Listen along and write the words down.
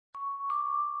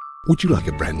Would you like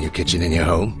a brand new kitchen in your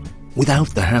home? Without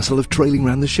the hassle of trailing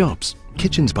around the shops?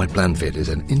 Kitchens by Planfit is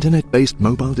an internet-based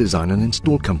mobile design and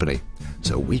install company.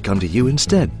 So we come to you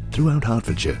instead throughout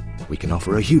Hertfordshire. We can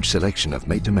offer a huge selection of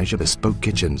made-to-measure bespoke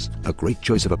kitchens, a great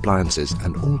choice of appliances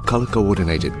and all colour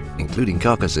coordinated, including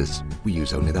carcasses. We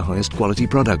use only the highest quality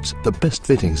products, the best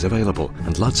fittings available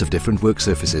and lots of different work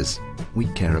surfaces. We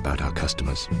care about our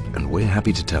customers and we're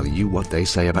happy to tell you what they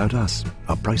say about us.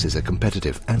 Our prices are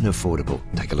competitive and affordable.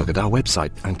 Take a look at our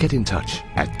website and get in touch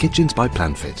at Kitchens by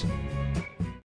Planfit.